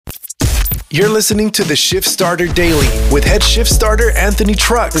You're listening to the Shift Starter Daily with head shift starter Anthony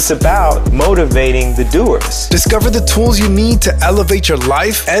Trucks. It's about motivating the doers. Discover the tools you need to elevate your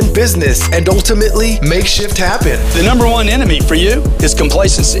life and business and ultimately make shift happen. The number one enemy for you is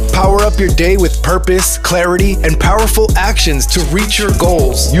complacency. Power up your day with purpose, clarity, and powerful actions to reach your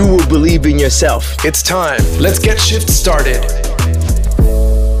goals. You will believe in yourself. It's time. Let's get shift started.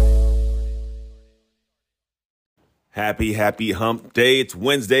 Happy hump day. It's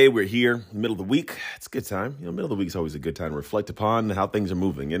Wednesday. We're here, middle of the week. It's a good time. Middle of the week is always a good time to reflect upon how things are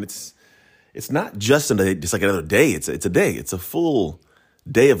moving. And it's not just just like another day. It's a day. It's a full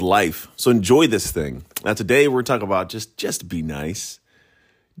day of life. So enjoy this thing. Now today we're talking about just be nice.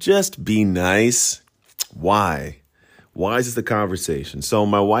 Just be nice. Why? Why is this the conversation? So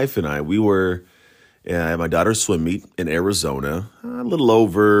my wife and I, we were at my daughter's swim meet in Arizona a little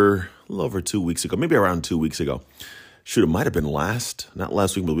over 2 weeks ago, maybe around 2 weeks ago. Shoot, it might have been not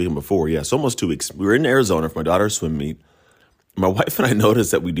last week, but the weekend before. Yeah, it's almost 2 weeks. We were in Arizona for my daughter's swim meet. My wife and I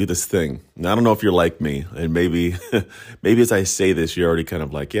noticed that we do this thing. Now, I don't know if you're like me, and maybe as I say this, you're already kind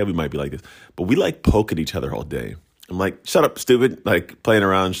of like, yeah, we might be like this. But we like poke at each other all day. I'm like, shut up, stupid, like playing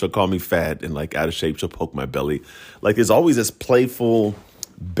around. She'll call me fat and like out of shape. She'll poke my belly. Like there's always this playful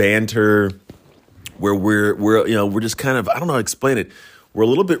banter where we're just kind of, I don't know how to explain it. We're a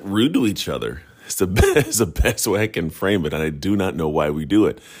little bit rude to each other. It's the best way I can frame it, and I do not know why we do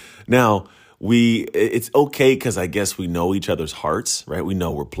it. Now, it's okay because I guess we know each other's hearts, right? We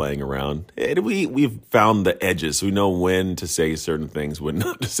know we're playing around, and we've found the edges. We know when to say certain things, when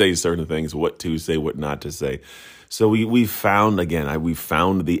not to say certain things, what to say, what not to say. So we found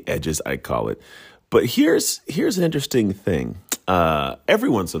the edges, I call it. But here's an interesting thing. Every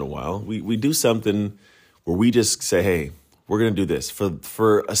once in a while, we do something where we just say, hey, we're going to do this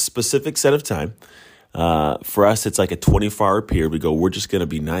for a specific set of time. For us, it's like a 24-hour period. We go, we're just going to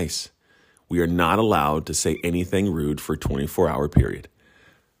be nice. We are not allowed to say anything rude for a 24-hour period.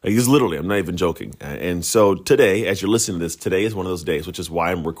 Like, it's literally, I'm not even joking. And so today, as you're listening to this, today is one of those days, which is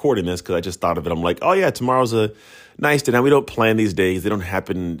why I'm recording this, because I just thought of it. I'm like, oh, yeah, tomorrow's a nice day. Now, we don't plan these days. They don't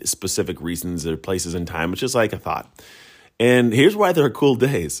happen specific reasons or places and time. It's just like a thought. And here's why they're cool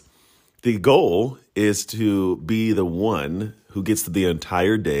days. The goal is to be the one who gets to the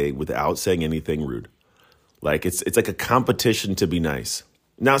entire day without saying anything rude. Like it's like a competition to be nice.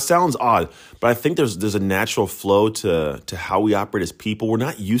 Now, it sounds odd, but I think there's a natural flow to how we operate as people. We're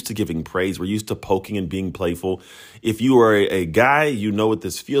not used to giving praise. We're used to poking and being playful. If you are a guy, you know what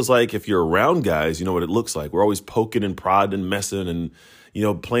this feels like. If you're around guys, you know what it looks like. We're always poking and prodding and messing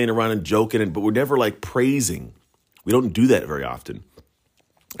and, playing around and joking, but we're never like praising. We don't do that very often.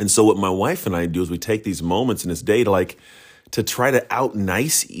 And so what my wife and I do is we take these moments in this day to try to out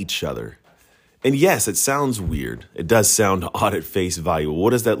nice each other. And yes, it sounds weird. It does sound odd at face value.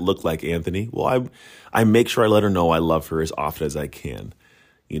 What does that look like, Anthony? Well, I make sure I let her know I love her as often as I can.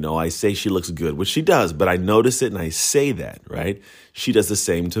 I say she looks good, which she does, but I notice it and I say that, right? She does the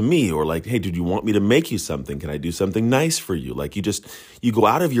same to me. Or like, hey, did you want me to make you something? Can I do something nice for you? Like you go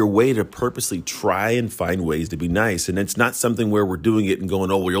out of your way to purposely try and find ways to be nice. And it's not something where we're doing it and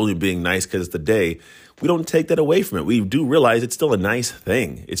going, oh, we're only being nice because it's the day. We don't take that away from it. We do realize it's still a nice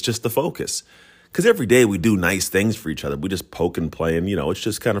thing. It's just the focus. Because every day we do nice things for each other. We just poke and play and, it's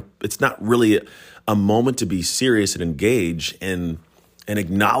just it's not really a moment to be serious and engage and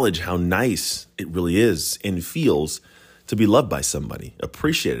acknowledge how nice it really is and feels to be loved by somebody,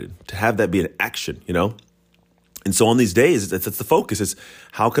 appreciated, to have that be an action, And so on these days, that's the focus. It's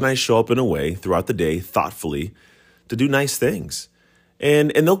how can I show up in a way throughout the day thoughtfully to do nice things?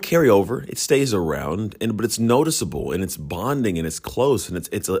 And they'll carry over. It stays around, but it's noticeable and it's bonding and it's close and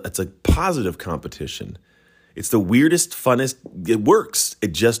it's a positive competition. It's the weirdest, funnest. It works.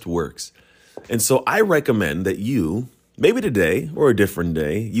 It just works. And so I recommend that you, maybe today or a different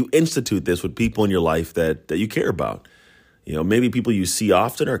day, you institute this with people in your life that you care about. Maybe people you see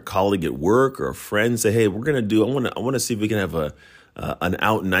often or a colleague at work or a friend say, hey, we're going to I want to see if we can have an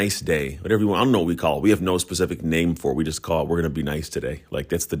out nice day, whatever you want. I don't know what we call it. We have no specific name for it. We just call it, we're going to be nice today. Like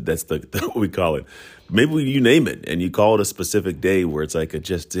that's what we call it. Maybe you name it and you call it a specific day where it's like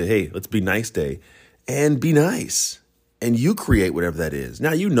hey, let's be nice day and be nice. And you create whatever that is.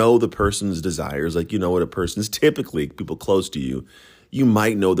 Now, the person's desires, like what a person's typically, people close to you. You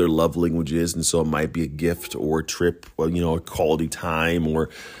might know their love language is, and so it might be a gift or a trip, or, a quality time or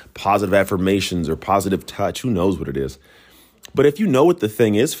positive affirmations or positive touch. Who knows what it is? But if you know what the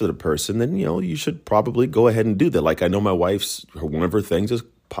thing is for the person, then, you should probably go ahead and do that. Like I know my wife's, one of her things is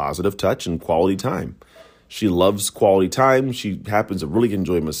positive touch and quality time. She loves quality time. She happens to really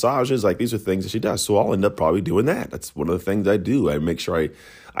enjoy massages. Like, these are things that she does. So I'll end up probably doing that. That's one of the things I do. I make sure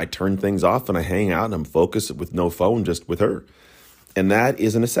I turn things off and I hang out and I'm focused with no phone, just with her. And that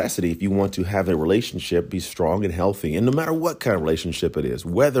is a necessity if you want to have a relationship be strong and healthy. And no matter what kind of relationship it is,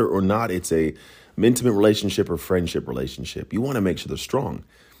 whether or not it's an intimate relationship or friendship relationship, you want to make sure they're strong.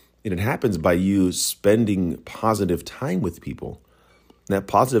 And it happens by you spending positive time with people. And that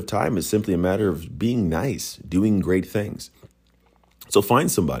positive time is simply a matter of being nice, doing great things. So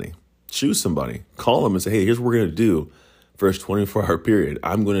find somebody, choose somebody, call them and say, hey, here's what we're going to do for this 24-hour period.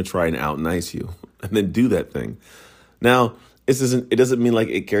 I'm going to try and out nice you, and then do that thing. Now, it doesn't mean like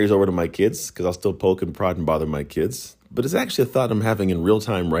it carries over to my kids, because I'll still poke and prod and bother my kids. But it's actually a thought I'm having in real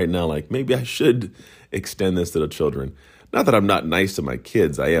time right now. Like, maybe I should extend this to the children. Not that I'm not nice to my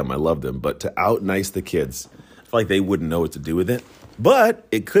kids. I am. I love them. But to out nice the kids, I feel like they wouldn't know what to do with it. But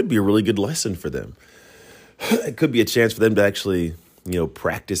it could be a really good lesson for them. It could be a chance for them to actually,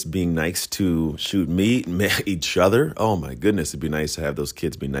 practice being nice to each other. Oh my goodness, it'd be nice to have those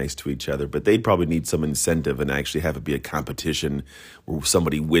kids be nice to each other, but they'd probably need some incentive and actually have it be a competition where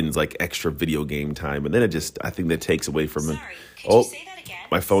somebody wins like extra video game time. And then I think that takes away from it. Oh,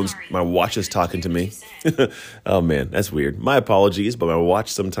 my watch is talking to me. Oh man, that's weird. My apologies, but my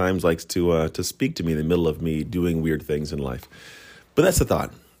watch sometimes likes to speak to me in the middle of me doing weird things in life. But that's the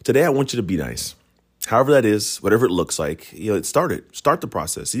thought. Today, I want you to be nice. However that is, whatever it looks like, start the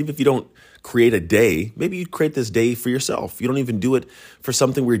process. Even if you don't create a day, maybe you create this day for yourself. You don't even do it for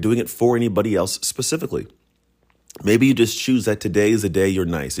something where you're doing it for anybody else specifically. Maybe you just choose that today is the day you're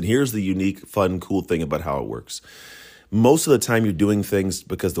nice. And here's the unique, fun, cool thing about how it works. Most of the time you're doing things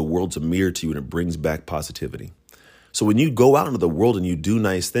because the world's a mirror to you and it brings back positivity. So when you go out into the world and you do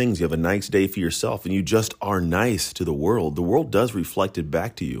nice things, you have a nice day for yourself and you just are nice to the world does reflect it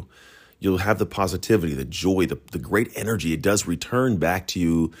back to you. You'll have the positivity, the joy, the great energy. It does return back to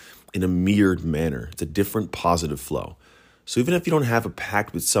you in a mirrored manner. It's a different positive flow. So even if you don't have a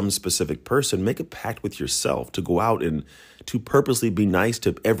pact with some specific person, make a pact with yourself to go out and to purposely be nice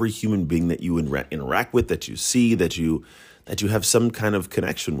to every human being that you interact with, that you see, that you have some kind of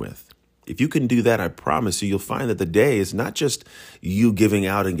connection with. If you can do that, I promise you'll find that the day is not just you giving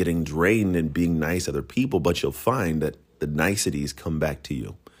out and getting drained and being nice to other people, but you'll find that the niceties come back to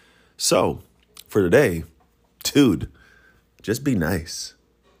you. So, for today, dude, just be nice.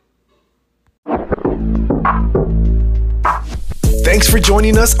 Thanks for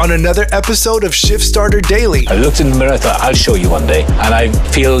joining us on another episode of Shift Starter Daily. I looked in the mirror and thought, I'll show you one day. And I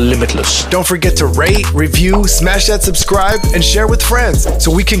feel limitless. Don't forget to rate, review, smash that subscribe, and share with friends so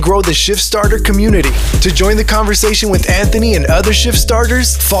we can grow the Shift Starter community. To join the conversation with Anthony and other Shift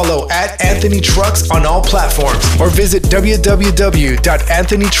Starters, follow @AnthonyTrucks on all platforms or visit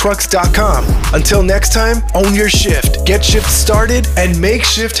www.anthonytrucks.com. Until next time, own your shift, get shift started, and make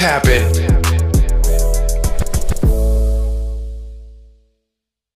shift happen.